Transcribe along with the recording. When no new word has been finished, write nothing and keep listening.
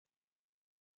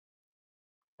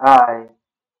Hi,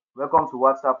 welcome to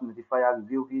WhatsApp Notifier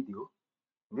Review video.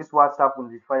 In this WhatsApp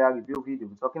Notifier Review video,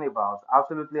 we're talking about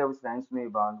absolutely everything I need to know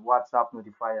about WhatsApp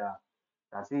Notifier.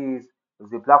 That is,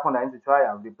 it's the platform that I need to try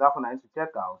out, the platform that I need to check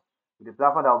out, the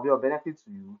platform that will be of benefit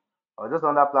to you, or just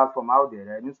another platform out there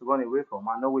that I need to run away from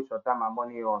and not waste your time and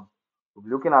money on. We'll be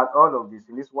looking at all of this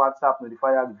in this WhatsApp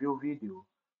Notifier Review video.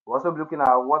 We'll also be looking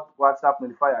at what WhatsApp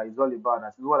Notifier is all about.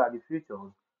 That is, what are the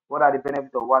features, what are the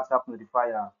benefits of WhatsApp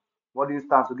Notifier, what do you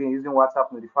stand to gain using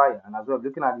WhatsApp Notifier? And as well,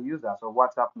 looking at the users of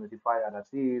WhatsApp Notifier, that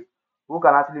is, who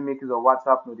can actually make use of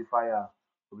WhatsApp Notifier.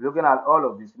 We'll be looking at all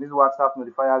of this in this WhatsApp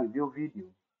Notifier review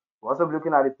video. We'll also be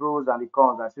looking at the pros and the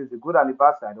cons, that is, the good and the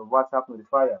bad side of WhatsApp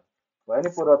Notifier. For any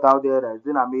product out there that is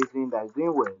doing amazing, that is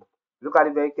doing well, look at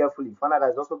it very carefully. Find out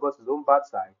that it's also got its own bad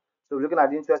side. So we're looking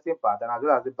at the interesting part and as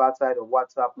well as the bad side of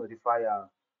WhatsApp Notifier.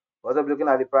 We're also looking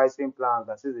at the pricing plans,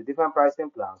 that is, the different pricing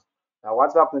plans that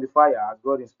WhatsApp Notifier has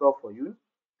got in store for you,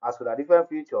 as for the different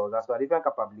features, as for the different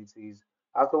capabilities,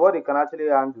 as to what they can actually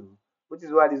handle, which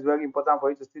is why it is very important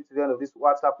for you to stick to the end of this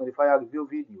WhatsApp Notifier review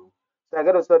video. So I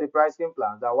get to show the pricing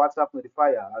plans that WhatsApp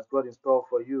Notifier has got in store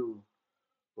for you.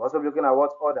 We're also looking at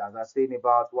what others are saying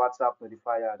about WhatsApp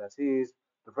Notifier, that is,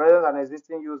 the present and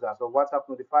existing users of WhatsApp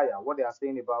Notifier, what they are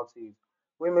saying about it.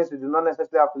 Which means you do not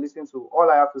necessarily have to listen to all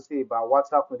I have to say about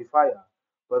WhatsApp Notifier,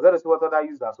 but let us see what other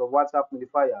users of WhatsApp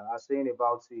Notifier are saying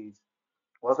about it.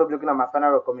 We're also looking at my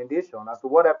final recommendation as to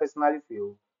what I personally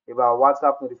feel about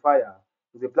WhatsApp Notifier.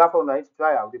 Is a platform that I need to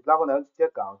try out, the platform that I need to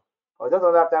check out, or just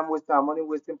another time wasting and money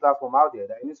wasting platform out there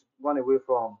that you need to run away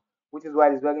from, which is why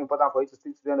it is very important for you to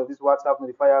stick to the end of this WhatsApp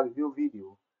Notifier review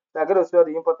video. So I get to share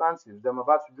the importances that I'm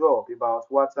about to drop about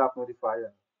WhatsApp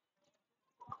Notifier.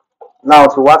 Now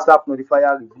to WhatsApp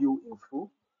Notifier review in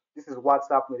full. This is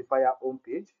WhatsApp Notifier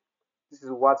homepage. This is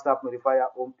WhatsApp Notifier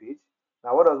homepage.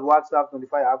 Now, what does WhatsApp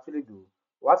Notifier actually do?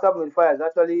 WhatsApp Notifier is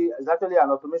actually an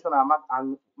automation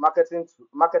and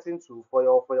marketing tool for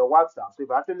your WhatsApp. So if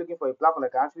you're actually looking for a platform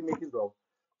that can actually make use of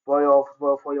for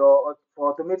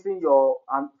automating your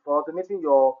and for automating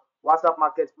your WhatsApp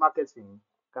marketing,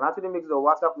 can actually make use of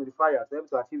WhatsApp Notifier to help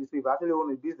to achieve it. So if you actually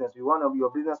own a business, you want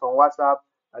your business on WhatsApp,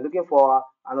 are looking for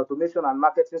an automation and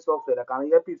marketing software that can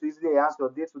help you to easily enhance your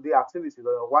day-to-day activities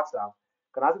on your WhatsApp,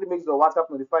 can actually make use of WhatsApp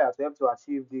Notifier to help to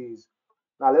achieve this.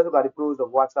 Now let's look at the pros of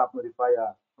WhatsApp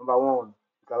Notifier. Number one,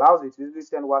 it allows you to easily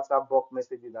send WhatsApp bulk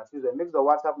messages. That is, a mix of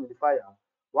WhatsApp Notifier.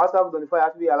 WhatsApp Notifier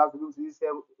actually allows people to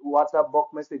send WhatsApp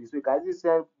bulk messages. So you can easily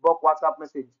send bulk WhatsApp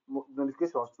message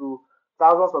notifications to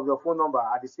thousands of your phone number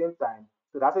at the same time.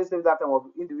 So that actually saves that time of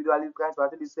individually trying to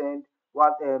actually send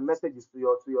messages to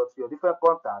your different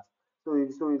contacts. So it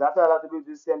actually allows people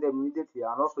to send them immediately,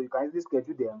 and also you can easily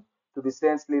schedule them to be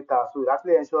sent later. So it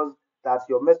actually ensures that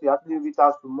your message actually reach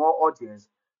out to more audience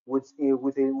with a in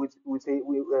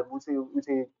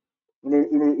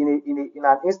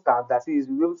an instant, that is,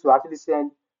 you'll be able to actually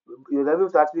send you'll be able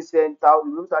to actually send you'll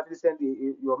be able to actually send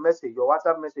your message, your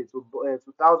WhatsApp message to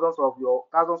thousands of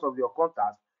your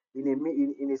contacts in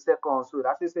a second. So it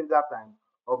actually saves that time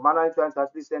of manually trying to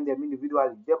actually send them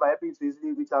individually, thereby helping you to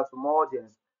easily reach out to more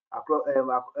audience across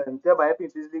thereby helping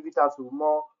you to easily reach out to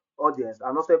more audience,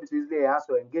 and also help you to easily enhance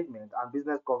your engagement and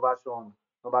business conversion.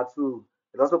 Number two,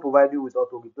 it also provides you with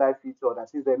auto reply feature, that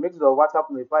is, the mix of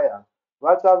WhatsApp notifier.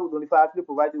 WhatsApp notifier actually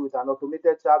provides you with an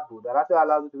automated chatbot that actually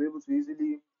allows you to be able to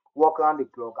easily work around the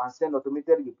clock and send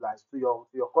automated replies to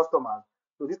your customers.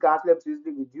 So this can actually help to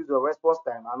easily reduce your response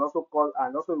time and also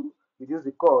reduce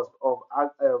the cost of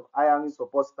hiring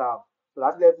support staff. So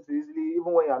that helps you to easily,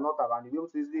 even when you are not around, you'll be able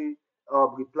to easily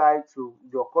reply to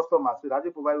your customers. So that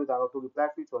actually provide with an auto reply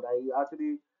feature that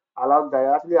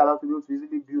actually allows people to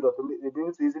easily be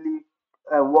able to easily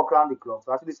work around the clock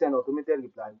to actually send automated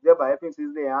replies, thereby helping to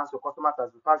easily enhance your customer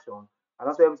satisfaction and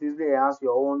also help to easily enhance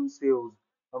your own sales.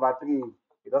 Number three,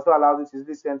 it also allows you to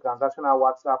easily send transactional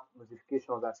WhatsApp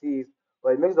notifications. That is,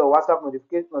 but it makes the WhatsApp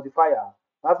notification notifier.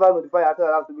 WhatsApp notifier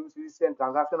actually allows you to be able to easily send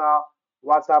transactional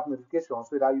WhatsApp notifications,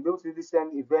 so that you'll be able to easily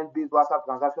send event-based WhatsApp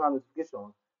transactional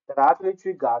notifications that are actually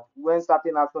triggered when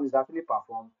certain action is actually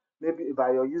performed, maybe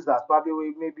by your users,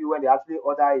 probably maybe when they actually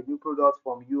order a new product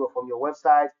from you or from your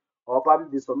website, or probably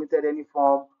they submitted any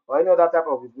form or any other type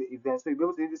of event. So you'll be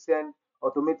able to easily send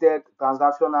automated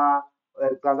transactional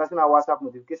WhatsApp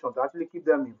notification to actually keep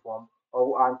them informed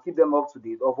and keep them up to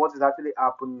date of what is actually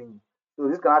happening. So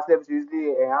this can actually help to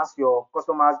easily enhance your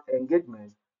customers'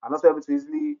 engagement and also able to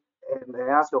easily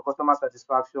enhance your customer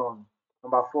satisfaction.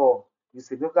 Number four, you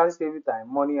significantly save you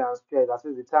time, money, and stress. That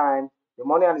is the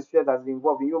money and the stress that's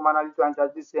involved in you manually trying to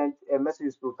actually send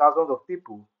messages to thousands of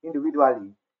people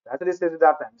individually. It actually saves you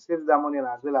that time, saves you that money, and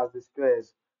as well as the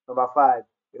stress. Number five,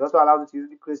 It also allows you to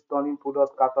easily create stunning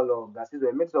product catalog. That is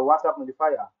a mix of WhatsApp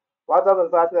notifier. WhatsApp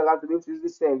notifier actually allows you to be able to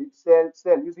easily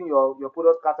sell using your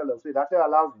product catalog. So it actually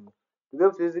allows you to be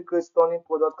able to easily create stunning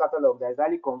product catalog that is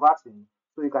highly converting.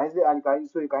 So you can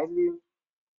easily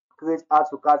create add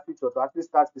to cart feature to actually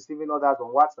start receiving orders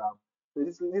on WhatsApp. So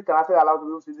this can actually allow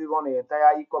you to run an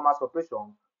entire e-commerce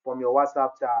operation from your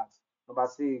WhatsApp chat. Number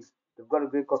six, they've got a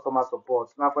great customer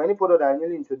support. Now, for any product that I'm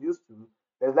newly introduced to,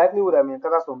 there's likelihood I may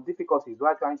encounter some difficulties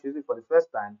while trying to use it for the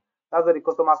first time. That's where the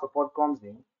customer support comes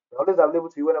in. They're always available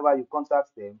to you whenever you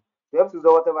contact them. They help to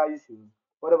resolve whatever issues,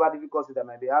 whatever difficulties they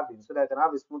might be having, so that they can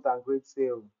have a smooth and great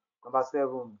sale. Number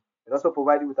seven, it also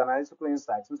provides you with analytical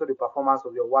insights into the performance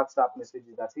of your WhatsApp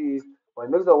messages. That is, when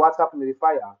it makes a WhatsApp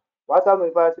notifier, WhatsApp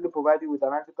notifier actually provides you with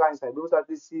analytical insight. You'll be able to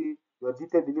actually see your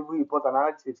detailed delivery report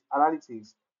analytics,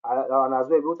 and as well, you'll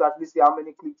be able to actually see how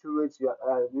many click-through rates you'll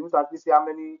be able to actually see how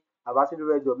many have actually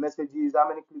read your messages, how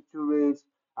many click-through rates,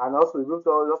 and also you'll be able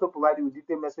to also provide you with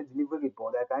detailed message delivery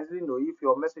report that can easily know if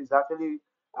your message is actually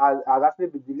has actually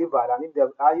been delivered and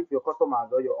if your customers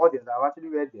or your audience have actually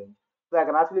read them, so I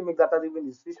can actually make that driven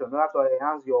decision in order to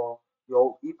enhance your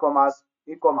e-commerce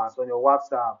on your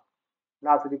WhatsApp.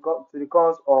 Now to the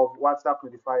cons of WhatsApp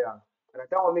notifier. At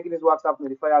the time of making this WhatsApp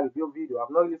notifier review video,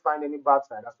 I've not really found any bad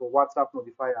side as for WhatsApp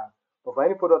notifier. But for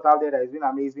any product out there that is doing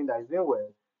amazing, that is doing well,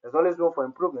 there's always room for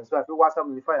improvement. So I feel WhatsApp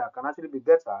notifier can actually be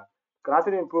better, can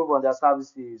actually improve on their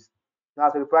services. Now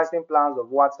to the pricing plans of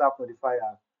WhatsApp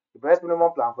notifier. The best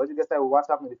minimum plan for you to get started with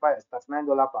WhatsApp notifier is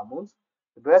 $39 per month.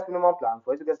 The best minimum plan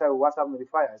for you to get started with WhatsApp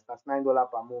notifier is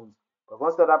 $39 per month. But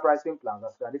once other pricing plans,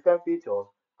 as there are different features,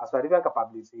 as there are different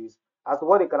capabilities, as to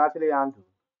what they can actually handle.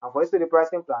 And for you to see the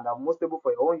pricing plan that most stable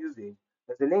for your own usage,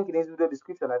 there's a link in this video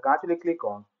description that you can actually click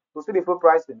on to see the full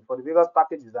pricing for the various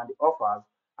packages and the offers,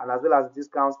 and as well as the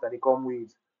discounts that they come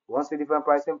with. You want to see different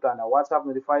pricing plan that WhatsApp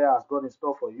notifier has got in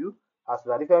store for you, as to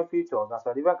the different features, as to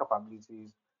the different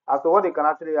capabilities, as to what they can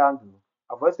actually handle.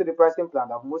 And for you to see the pricing plan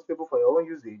that most stable for your own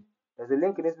usage, there's a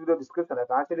link in this video description that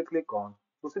you can actually click on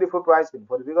to see the full pricing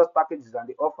for the various packages and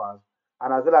the offers,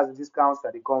 and as well as the discounts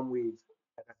that they come with.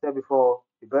 Like I said before,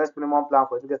 the best minimum plan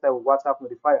for you to get started with WhatsApp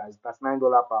notifier is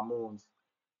 $39 per month.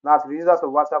 Now, to the users of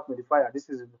WhatsApp notifier, this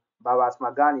is Bharat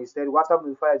Magani. He said WhatsApp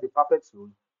notifier is the perfect tool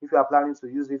if you are planning to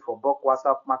use it for bulk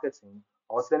WhatsApp marketing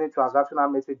or sending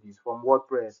transactional messages from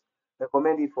WordPress.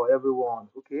 Recommend it for everyone.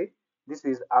 Okay. This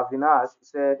is Avinash. He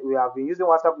said we have been using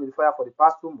WhatsApp notifier for the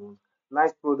past 2 months.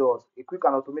 Nice product. A quick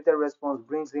and automated response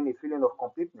brings in a feeling of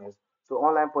completeness to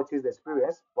online purchase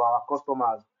experience for our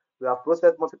customers. We have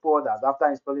processed multiple orders after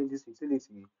installing this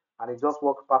utility, and it just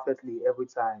works perfectly every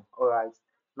time. All right.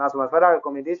 Now, to my further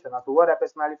recommendation as to what I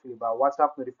personally feel about WhatsApp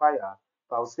Notifier,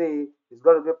 I would say it's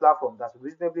got a great platform that's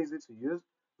reasonably easy to use.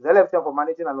 It's helpful for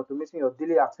managing and automating your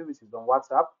daily activities on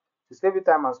WhatsApp to save you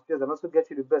time and space and also get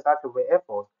you the best out of your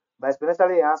effort by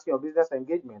exponentially enhancing your business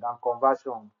engagement and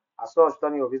conversion, as well as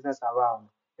turning your business around.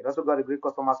 It also got a great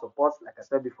customer support, like I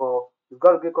said before. It's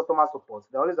got a great customer support.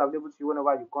 They're always available to you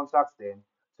whenever you contact them.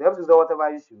 So help resolve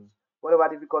whatever issues, whatever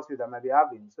difficulties that might be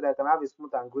having, so that you can have a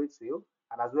smooth and great sale.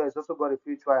 And as well, it's also got a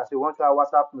free trial. So you want to try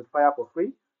WhatsApp Notifier for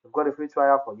free, we've got a free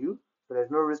trial for you. So there's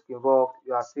no risk involved.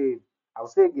 You are safe. I will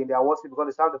say again, they are worth it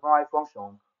because they have the primary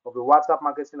function of the WhatsApp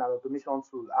marketing and automation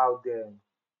tool out there.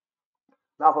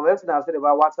 Now, from everything I've said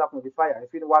about WhatsApp Notifier,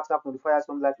 if you know WhatsApp Notifier is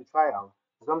something like to try out,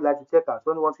 something like to check out,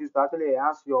 someone wants you to actually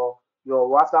enhance your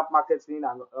WhatsApp marketing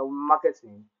and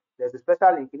marketing, there's a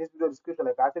special link in this video description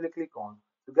that you can actually click on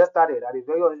to get started at a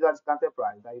very unusual discounted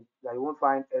price that you won't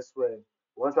find elsewhere.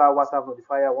 Once you have WhatsApp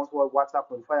Notifier, once what WhatsApp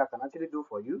Notifier can actually do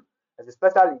for you, there's a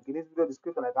special link in this video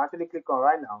description that you can actually click on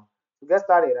right now to get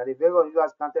started at a very unusual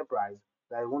discounted price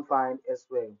that you won't find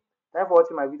elsewhere. Thanks for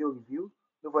watching my video review.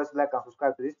 Don't forget to like and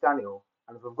subscribe to this channel.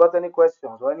 And if you've got any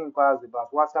questions or any inquiries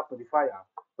about WhatsApp Notifier,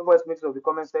 don't forget to make it of the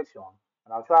comment section,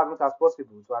 and I'll try as much as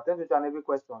possible to attend to each and every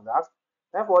question asked.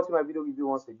 Thanks for watching my video review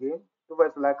once again. Don't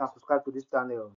forget to like and subscribe to this channel.